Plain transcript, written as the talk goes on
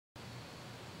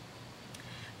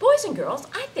Boys and girls,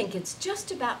 I think it's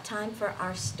just about time for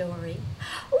our story.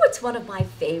 Oh, it's one of my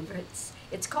favorites.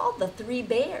 It's called The Three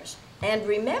Bears. And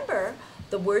remember,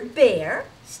 the word bear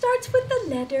starts with the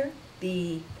letter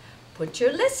B. Put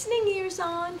your listening ears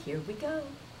on. Here we go.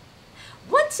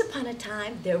 Once upon a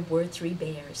time, there were three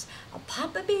bears. A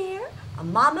papa bear, a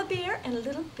mama bear, and a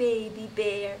little baby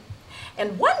bear.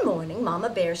 And one morning, Mama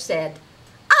Bear said,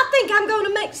 "I think I'm going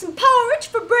to make some porridge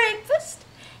for breakfast."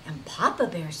 And Papa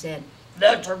Bear said,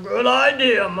 "That's a good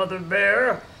idea, Mother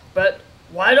Bear, but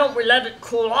why don't we let it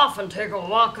cool off and take a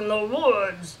walk in the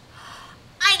woods?"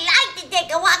 "I like to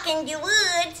take a walk in the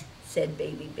woods," said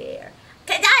Baby Bear.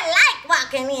 "'cause I like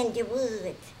walking in the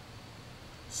woods."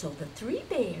 So the three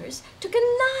bears took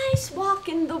a nice walk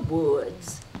in the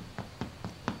woods.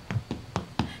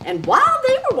 And while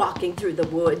they were walking through the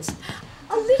woods,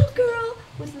 a little girl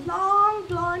with long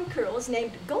blonde curls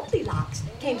named Goldilocks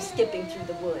came skipping through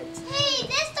the woods. Hey,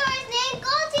 this story's named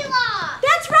Goldilocks!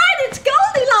 That's right, it's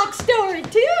Goldilocks' story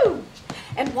too.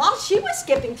 And while she was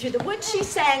skipping through the woods, she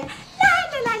sang, "La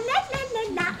la la la la la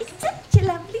la, it's such a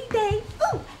lovely day.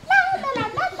 Ooh, la la la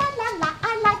la la la la,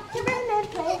 I like to run and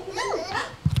play. Ooh,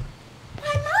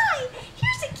 my,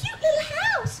 here's a cute little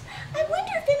house. I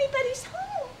wonder if anybody's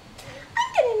home. I'm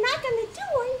gonna knock on the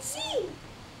door and see."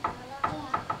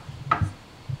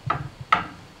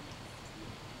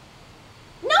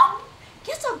 Nope,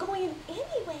 guess I'll go in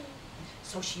anyway.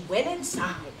 So she went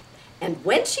inside. And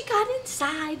when she got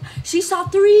inside, she saw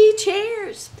three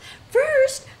chairs.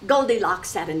 First, Goldilocks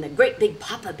sat in the great big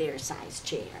Papa Bear-sized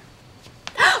chair.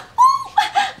 Ooh,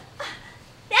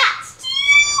 that's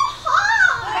too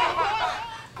hard!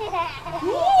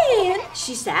 Then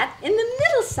she sat in the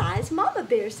middle-sized Mama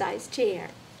Bear-sized chair.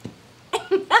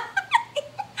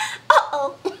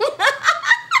 Uh-oh.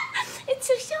 It's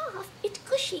so soft. It's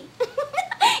cushy.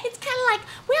 It's kind of like,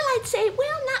 well, I'd say,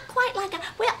 well, not quite like a,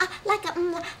 well,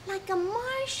 like a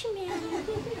marshmallow.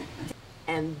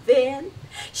 And then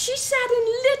she sat in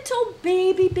little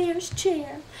Baby Bear's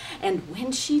chair. And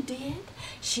when she did,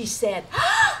 she said,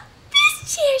 "Oh,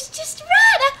 this chair's just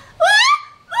right. Woo,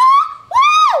 woo,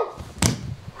 woo!"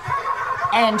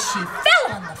 And she fell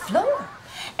on the floor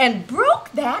and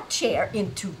broke that chair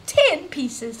into 10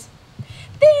 pieces.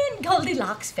 Then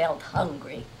Goldilocks felt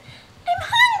hungry. "I'm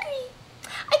hungry.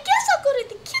 I guess I'll go to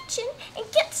the kitchen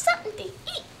and get something to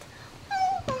eat."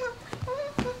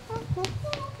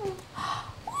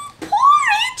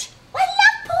 Porridge! I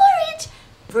love porridge!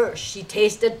 First, she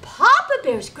tasted Papa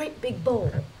Bear's great big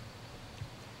bowl.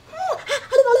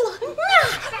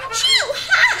 Too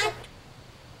hot!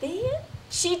 Then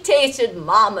she tasted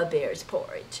Mama Bear's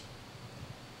porridge.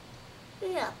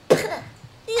 Too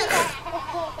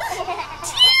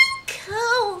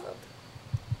cold.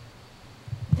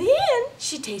 Then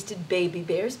she tasted Baby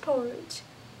Bear's porridge.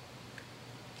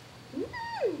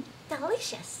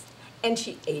 Delicious. And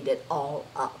she ate it all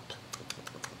up.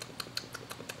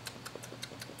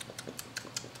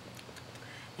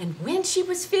 And when she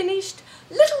was finished,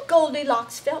 little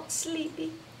Goldilocks felt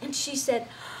sleepy. And she said,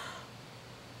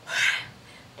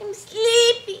 "I'm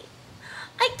sleepy.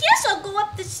 I guess I'll go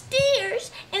up the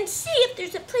stairs and see if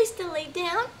there's a place to lay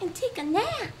down and take a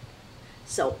nap."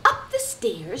 So up the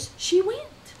stairs she went.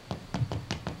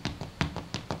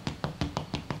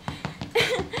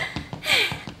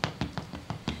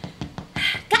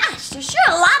 Gosh, there's sure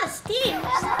a lot of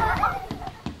stairs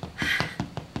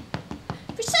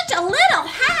for such a little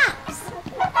house.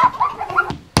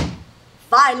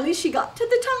 Finally, she got to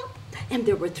the top, and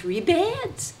there were 3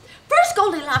 beds. First,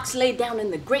 Goldilocks lay down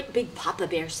in the great big Papa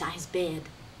Bear-sized bed.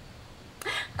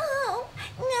 "Oh,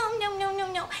 no.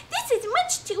 This is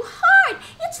much too hard.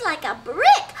 It's like a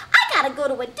brick. I gotta go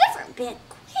to a different bed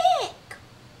quick."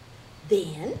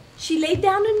 Then she lay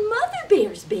down in Mother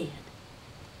Bear's bed.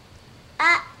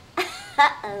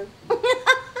 Uh-oh.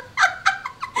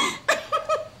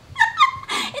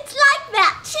 It's like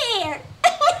that chair.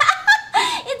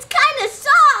 It's kind of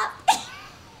soft.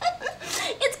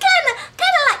 It's kind of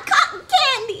like cotton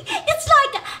candy. It's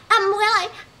like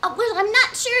well, I'm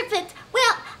not sure if it's,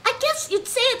 well, I guess you'd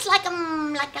say it's like a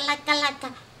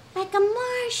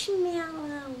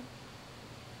marshmallow.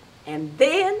 And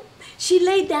then she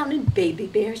lay down in Baby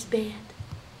Bear's bed.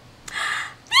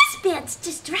 "This bed's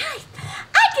just right.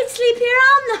 I can sleep here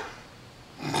on the..."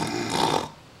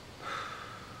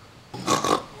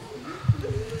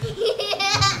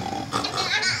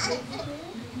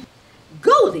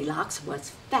 Goldilocks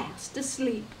was fast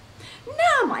asleep.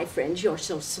 Now, my friends, you're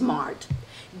so smart.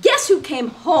 Guess who came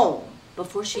home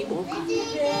before she woke up?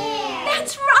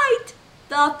 That's right,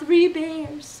 the 3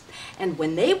 bears. And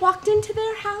when they walked into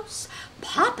their house,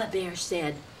 Papa Bear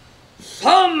said,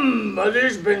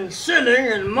 Somebody's been sitting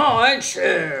in my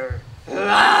chair.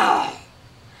 Ah!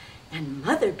 And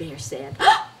Mother Bear said,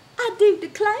 I do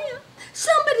declare,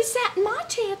 somebody sat in my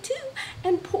chair too.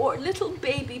 And poor little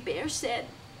Baby Bear said,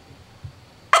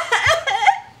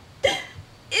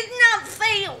 It's not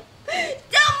fair.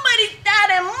 Somebody sat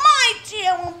in my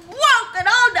chair and broke it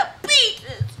all to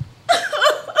pieces.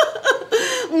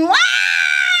 Wah!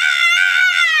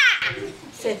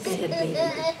 said Bad Baby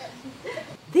Bear.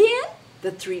 Then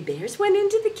the three bears went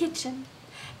into the kitchen,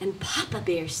 and Papa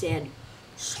Bear said,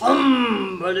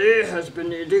 Somebody has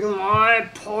been eating my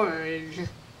porridge.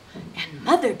 and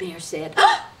Mother Bear said,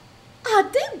 I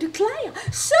do declare,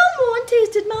 someone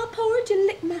tasted my porridge and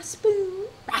licked my spoon.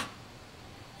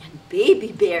 And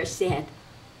Baby Bear said,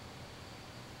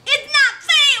 It's not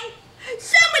fair.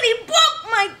 Somebody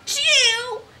broke my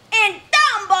chew and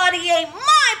somebody ate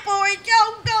my porridge.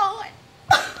 Oh, God.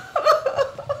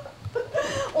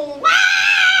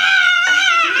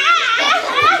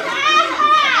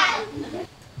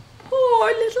 Poor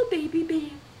little Baby Bear.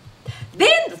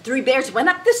 Then the three bears went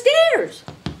up the stairs.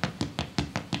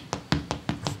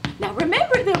 Now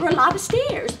remember, there were a lot of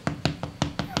stairs.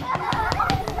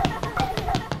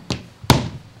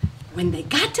 When they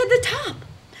got to the top,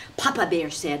 Papa Bear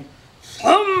said,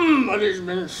 Somebody's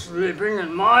been sleeping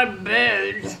in my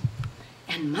bed.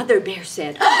 and Mother Bear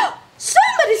said,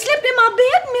 somebody slept in my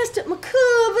bed, Mr.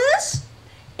 McCovers.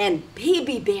 And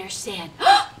Baby Bear said,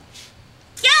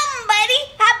 Somebody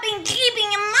have been sleeping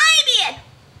in my bed.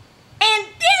 And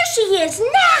there she is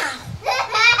now.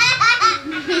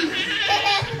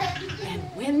 and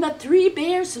when the three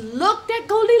bears looked at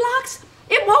Goldilocks,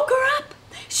 it woke her up.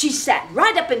 She sat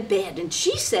right up in bed and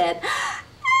she said,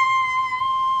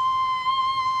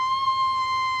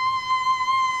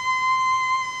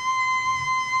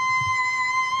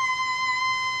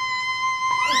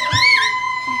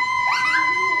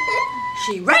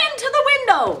 she ran to the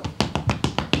window.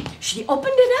 She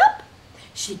opened it up.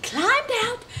 She climbed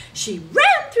out. She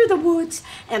ran through the woods.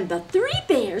 And the three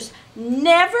bears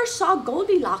never saw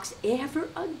Goldilocks ever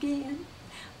again.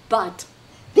 But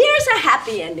there's a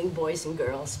happy ending, boys and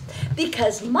girls,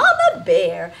 because Mama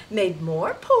Bear made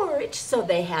more porridge, so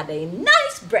they had a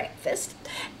nice breakfast,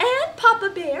 and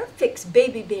Papa Bear fixed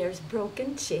Baby Bear's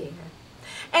broken chair.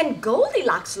 And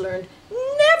Goldilocks learned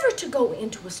never to go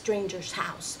into a stranger's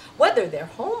house, whether they're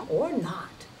home or not.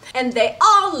 And they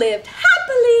all lived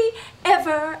happily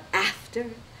ever after.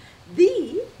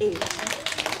 The end.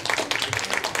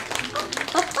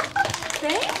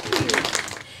 Thank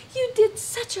you. You did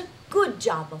such a good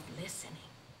job of listening.